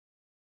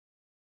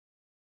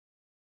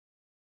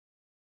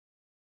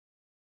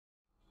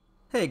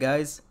Hey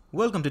guys,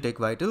 welcome to Tech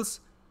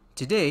Vitals.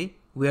 Today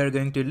we are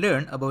going to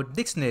learn about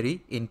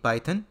dictionary in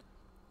Python.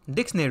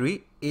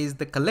 Dictionary is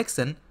the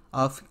collection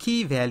of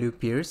key value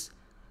pairs.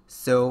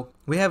 So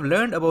we have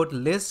learned about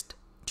list,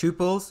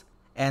 tuples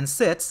and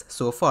sets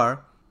so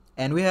far,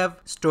 and we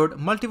have stored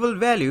multiple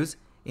values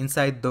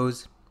inside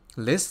those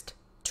lists,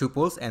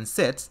 tuples and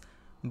sets.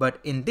 But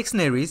in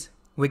dictionaries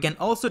we can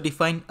also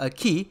define a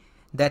key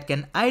that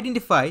can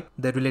identify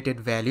the related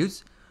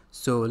values.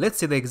 So let's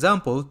see the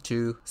example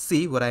to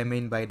see what I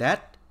mean by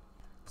that.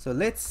 So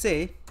let's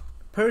say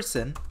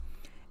person,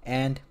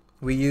 and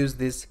we use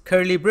this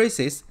curly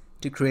braces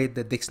to create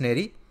the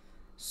dictionary.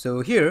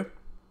 So here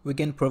we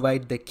can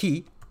provide the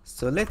key.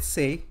 So let's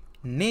say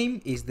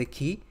name is the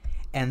key,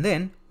 and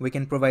then we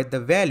can provide the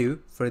value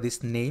for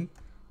this name.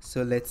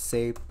 So let's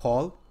say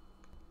Paul,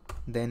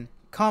 then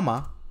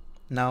comma.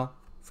 Now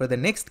for the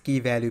next key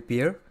value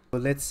pair, so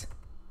let's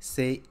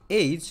say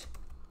age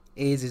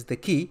is the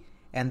key,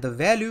 and the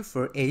value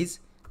for age,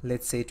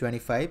 let's say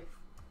 25.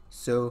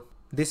 So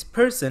this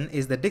person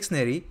is the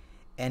dictionary,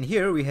 and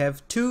here we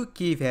have two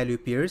key value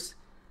pairs.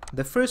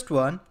 The first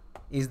one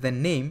is the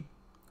name,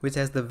 which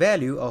has the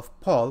value of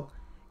Paul,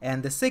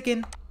 and the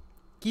second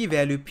key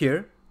value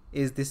pair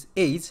is this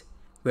age,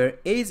 where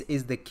age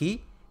is the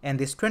key and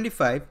this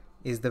 25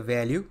 is the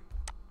value.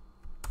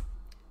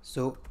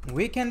 So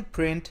we can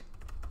print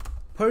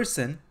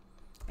person,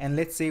 and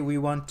let's say we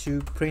want to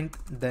print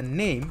the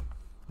name,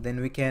 then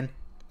we can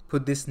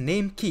put this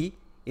name key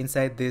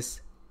inside this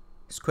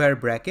square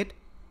bracket,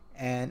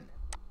 and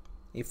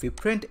if we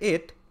print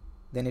it,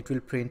 then it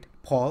will print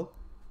Paul,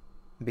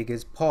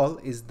 because Paul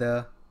is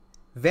the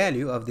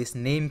value of this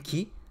name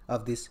key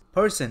of this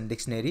person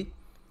dictionary.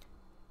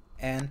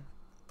 And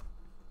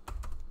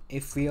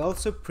if we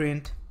also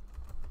print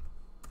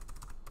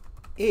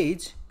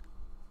age,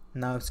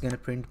 now it's going to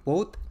print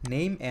both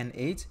name and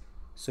age,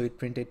 so it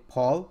printed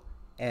Paul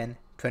and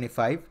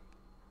 25.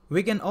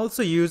 We can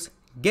also use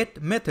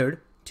get method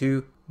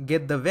to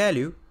get the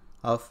value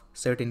of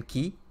certain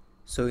key.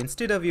 So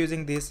instead of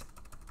using this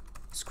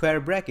square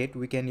bracket,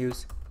 we can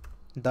use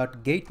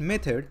 .get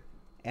method,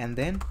 and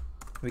then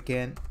we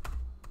can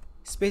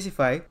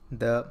specify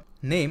the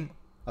name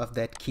of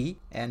that key,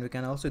 and we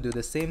can also do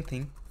the same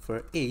thing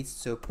for age.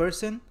 So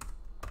person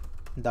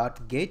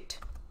 .get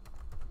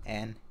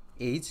and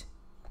age,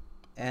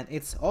 and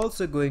it's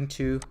also going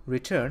to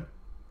return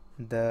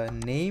the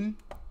name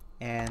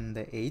and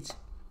the age.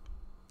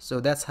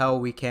 So that's how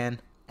we can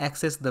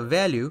access the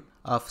value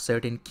of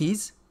certain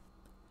keys.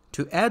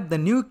 To add the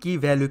new key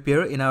value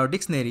pair in our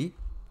dictionary,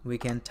 we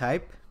can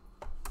type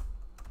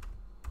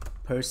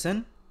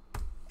person,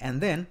 and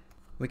then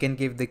we can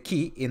give the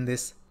key in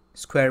this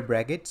square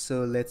bracket.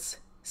 So let's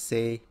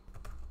say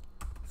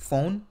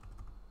phone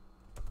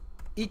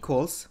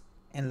equals,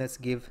 and let's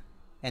give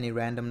any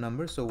random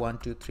number, so 1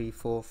 2 3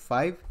 4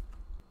 5.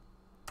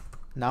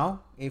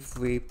 Now if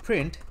we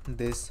print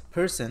this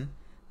person,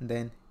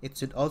 then it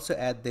should also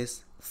add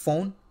this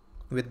phone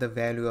with the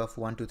value of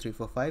 1 2 3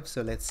 4 5.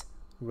 So let's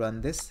run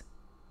this,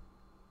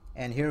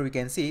 and here we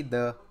can see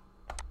the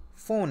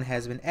phone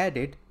has been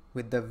added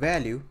with the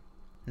value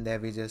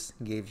that we just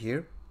gave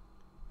here.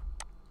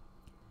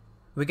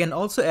 We can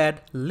also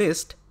add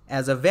list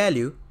as a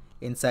value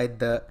inside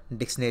the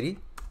dictionary.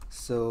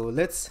 So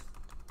let's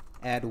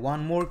add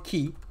one more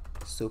key,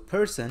 so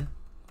person,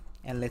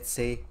 and let's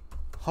say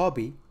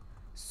hobby.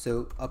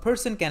 So a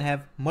person can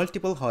have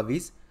multiple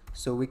hobbies,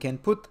 so we can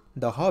put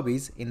the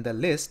hobbies in the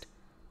list.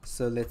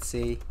 So let's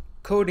say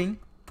coding,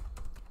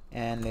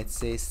 and let's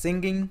say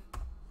singing,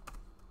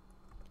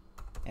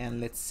 and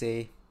let's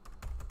say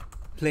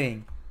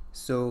playing.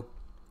 So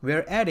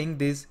we're adding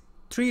these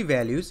three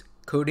values,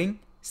 coding,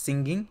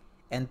 singing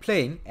and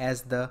playing,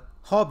 as the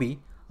hobby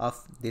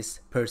of this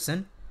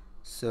person.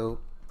 So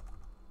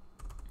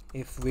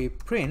if we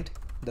print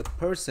the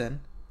person,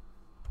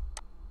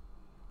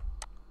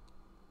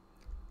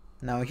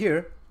 now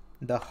here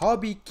the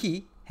hobby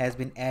key has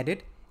been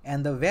added,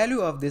 and the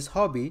value of this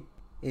hobby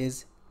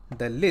is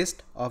the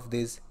list of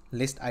these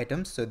list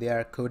items. So they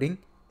are coding,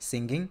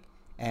 singing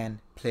and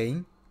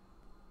playing.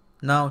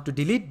 Now to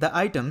delete the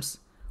items,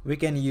 we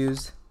can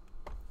use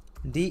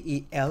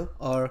del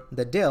or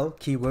the del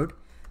keyword.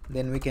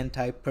 Then we can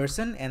type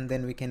person, and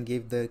then we can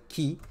give the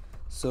key.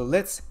 So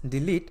let's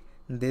delete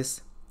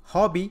this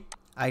hobby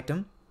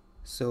item.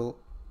 So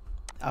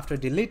after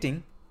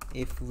deleting,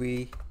 if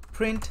we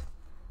print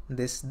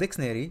this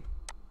dictionary,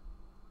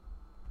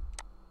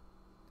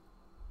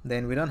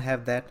 then we don't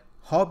have that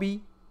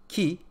hobby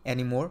key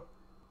anymore.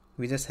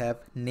 We just have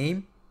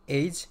name,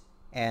 age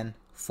and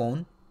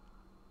phone.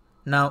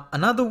 Now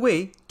another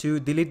way to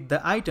delete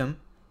the item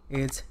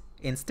is,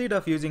 instead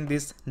of using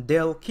this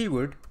del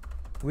keyword,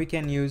 we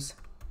can use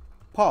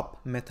pop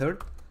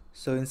method.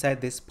 So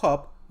inside this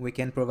pop, we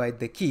can provide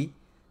the key.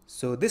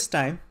 So this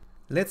time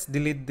let's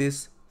delete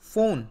this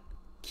phone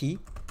key.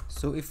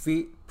 So if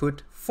we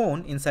put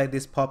phone inside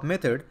this pop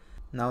method,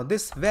 now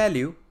this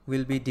value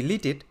will be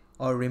deleted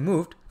or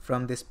removed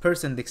from this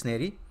person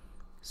dictionary.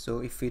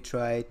 So if we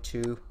try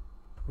to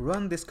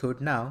run this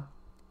code now,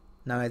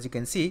 Now as you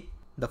can see,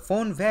 the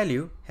phone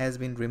value has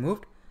been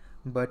removed,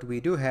 but we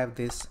do have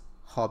this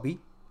hobby.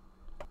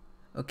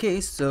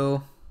 Okay,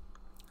 so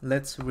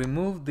let's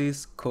remove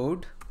this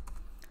code.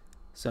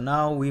 So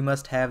now we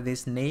must have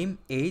this name,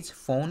 age,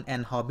 phone,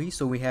 and hobby.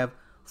 So we have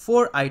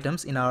 4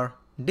 items in our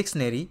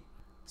dictionary.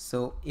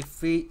 So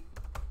if we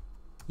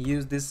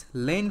use this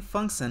len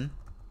function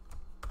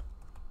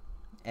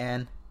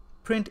and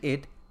print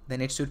it,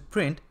 then it should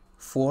print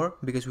 4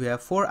 because we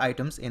have 4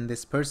 items in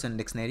this person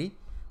dictionary.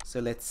 So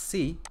let's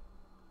see,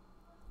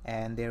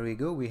 and there we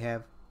go, we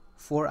have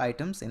 4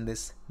 items in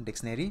this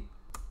dictionary.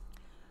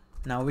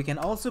 Now we can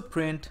also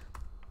print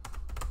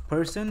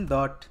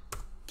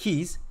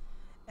person.keys,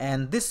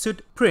 and this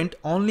should print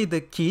only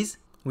the keys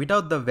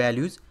without the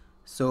values.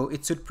 So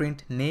it should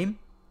print name,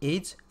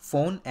 age,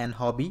 phone, and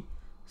hobby.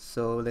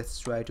 So let's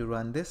try to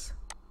run this,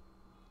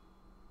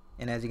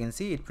 and as you can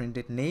see, it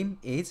printed name,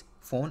 age,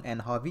 phone,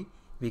 and hobby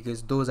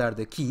because those are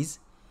the keys.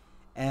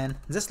 And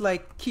just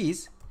like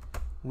keys,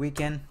 we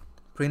can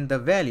print the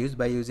values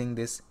by using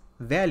this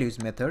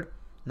values method.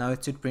 Now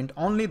it should print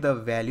only the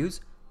values.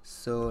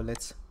 So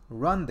let's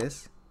run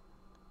this.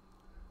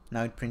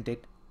 Now it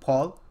printed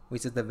Paul,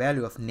 which is the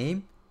value of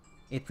name.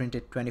 It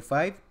printed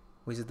 25,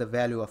 which is the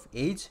value of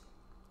age.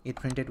 It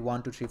printed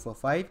 1, 2, 3, 4,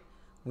 5,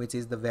 which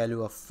is the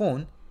value of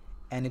phone.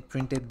 And it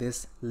printed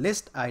this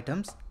list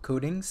items,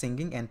 coding,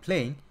 singing, and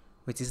playing,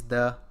 which is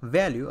the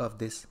value of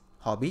this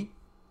hobby.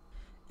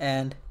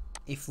 And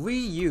if we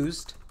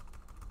used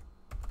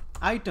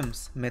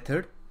items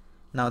method,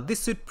 now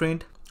this should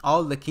print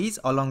all the keys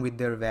along with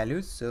their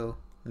values. So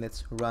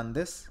let's run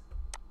this.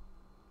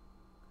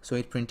 So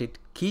it printed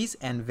keys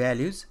and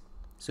values.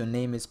 So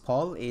name is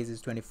Paul, age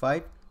is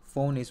 25,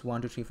 phone is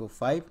 1, 2, 3, 4,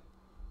 5,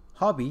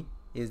 hobby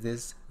is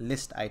this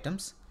list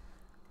items.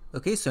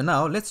 Okay, so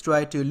now let's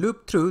try to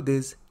loop through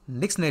these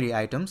dictionary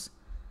items.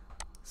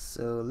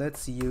 So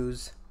let's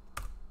use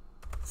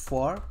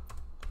for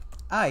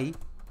I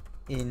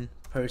in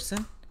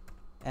person,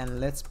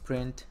 and let's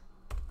print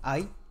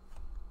I,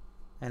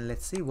 and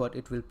let's see what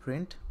it will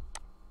print.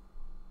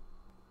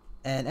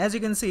 And as you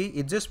can see,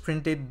 it just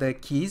printed the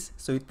keys.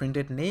 So it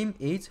printed name,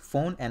 age,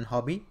 phone, and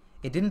hobby.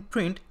 It didn't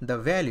print the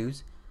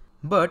values.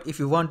 But if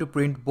you want to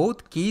print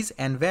both keys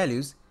and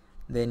values,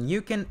 then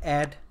you can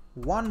add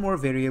one more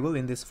variable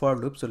in this for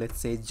loop. So let's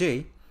say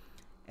j,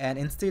 and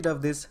instead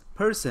of this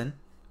person,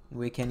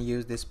 we can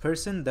use this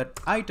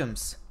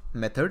person.items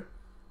method,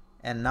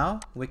 and now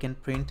we can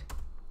print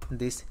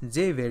this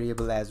j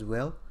variable as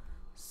well.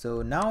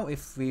 So now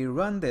if we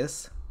run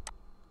this,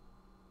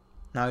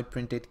 now it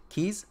printed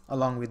keys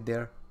along with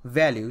their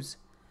values.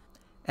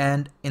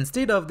 And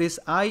instead of this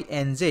I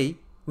and j,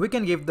 we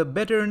can give the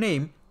better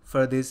name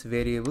for these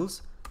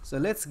variables. So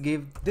let's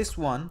give this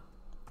one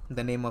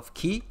the name of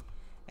key,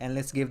 and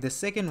let's give the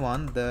second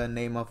one the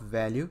name of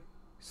value.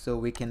 So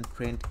we can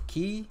print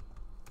key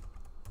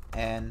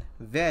and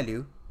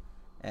value,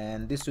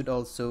 and this should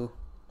also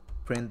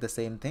print the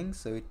same thing.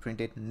 So it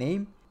printed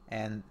name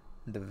and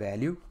the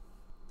value.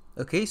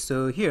 Okay,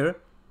 so here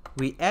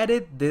we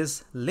added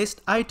this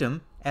list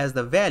item as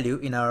the value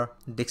in our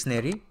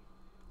dictionary.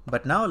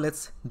 But now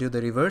let's do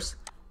the reverse.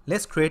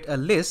 Let's create a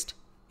list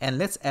and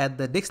let's add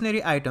the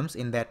dictionary items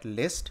in that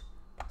list.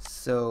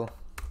 So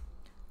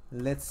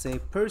let's say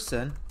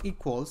person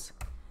equals,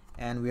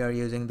 and we are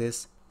using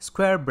this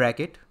square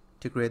bracket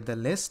to create the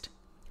list,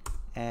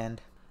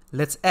 and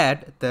let's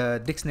add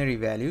the dictionary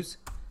values.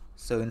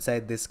 So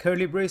inside this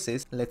curly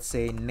braces, let's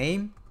say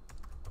name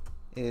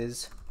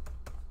is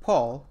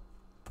Paul,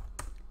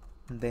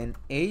 then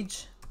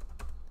age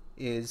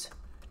is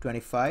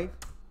 25,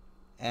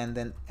 and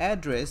then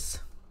address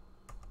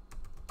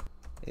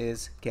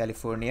is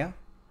California.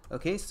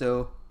 Okay,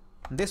 so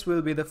this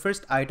will be the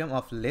first item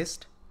of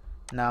list.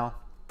 Now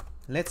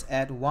let's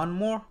add one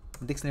more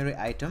dictionary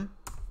item.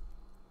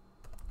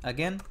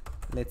 Again,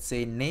 let's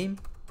say name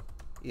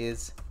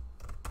is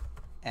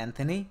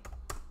Anthony,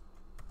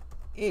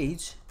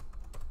 age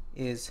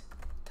is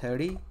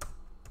 30,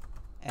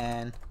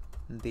 and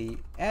the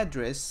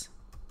address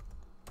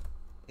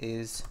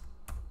is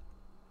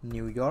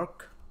New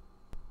York.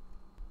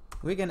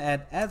 We can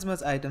add as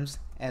much items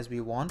as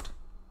we want.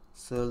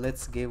 So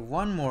let's give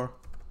one more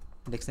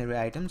dictionary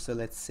item. So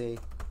let's say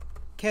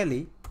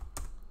Kelly,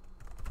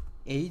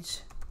 age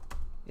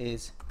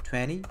is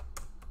 20,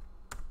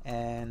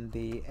 and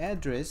the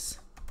address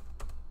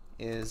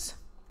is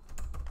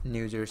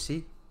New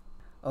Jersey.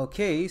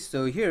 Okay,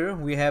 so here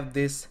we have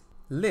this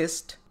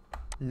list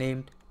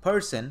named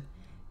person,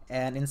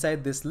 and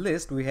inside this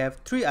list we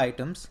have 3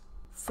 items.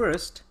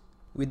 First,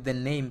 with the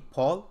name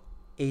Paul,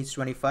 age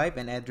 25,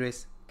 and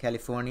address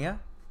California.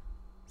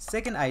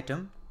 Second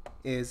item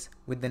is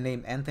with the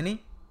name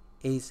Anthony,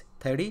 age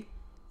 30,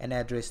 and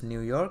address New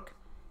York.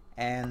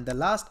 And the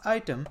last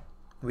item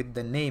with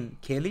the name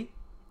Kelly,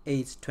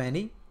 age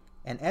 20,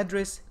 and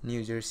address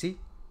New Jersey.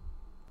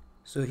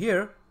 So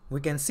here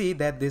we can see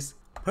that this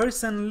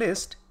person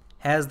list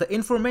has the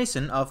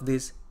information of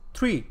these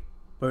 3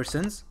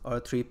 persons or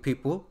 3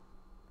 people.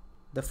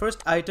 The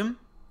first item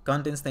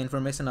contains the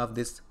information of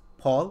this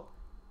Paul.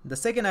 The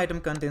second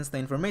item contains the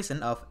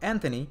information of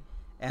Anthony,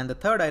 and the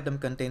third item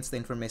contains the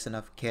information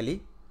of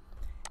Kelly.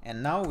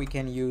 And now we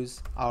can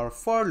use our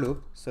for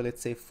loop. So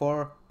let's say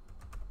for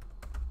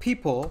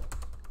people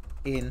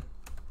in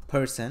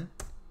person,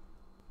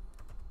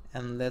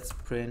 and let's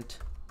print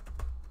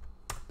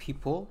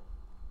people.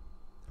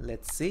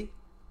 Let's see.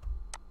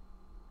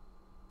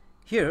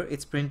 Here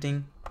it's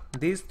printing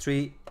these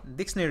three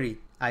dictionary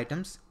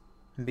items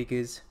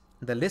because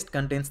the list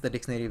contains the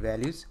dictionary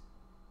values.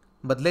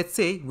 But let's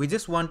say we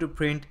just want to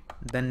print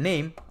the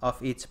name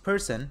of each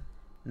person,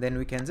 then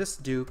we can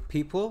just do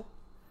people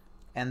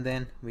and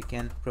then we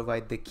can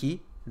provide the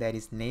key, that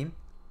is name.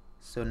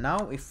 So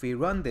now if we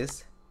run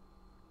this,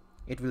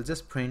 it will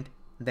just print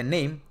the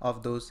name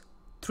of those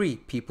three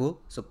people,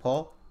 so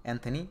Paul,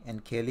 Anthony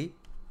and Kelly.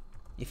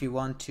 If you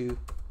want to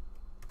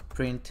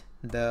print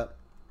the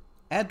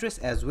address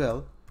as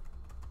well,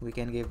 we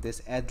can give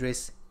this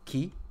address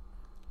key.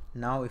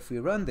 Now if we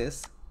run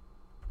this,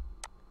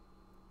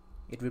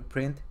 it will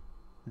print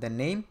the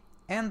name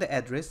and the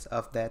address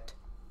of that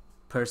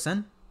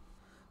person.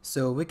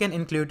 So we can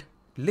include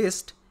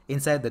list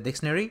inside the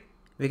dictionary,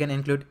 we can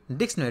include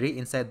dictionary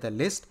inside the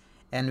list,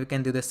 and we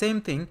can do the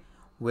same thing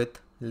with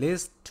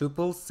list,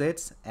 tuples,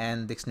 sets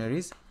and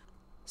dictionaries.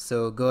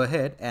 So go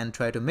ahead and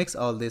try to mix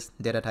all these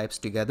data types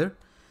together.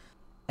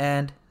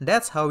 And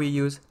that's how we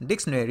use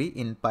dictionary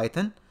in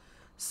Python.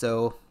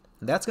 So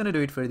that's gonna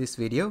do it for this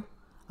video.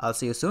 I'll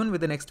see you soon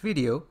with the next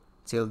video.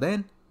 Till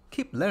then,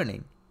 keep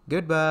learning.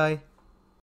 Goodbye.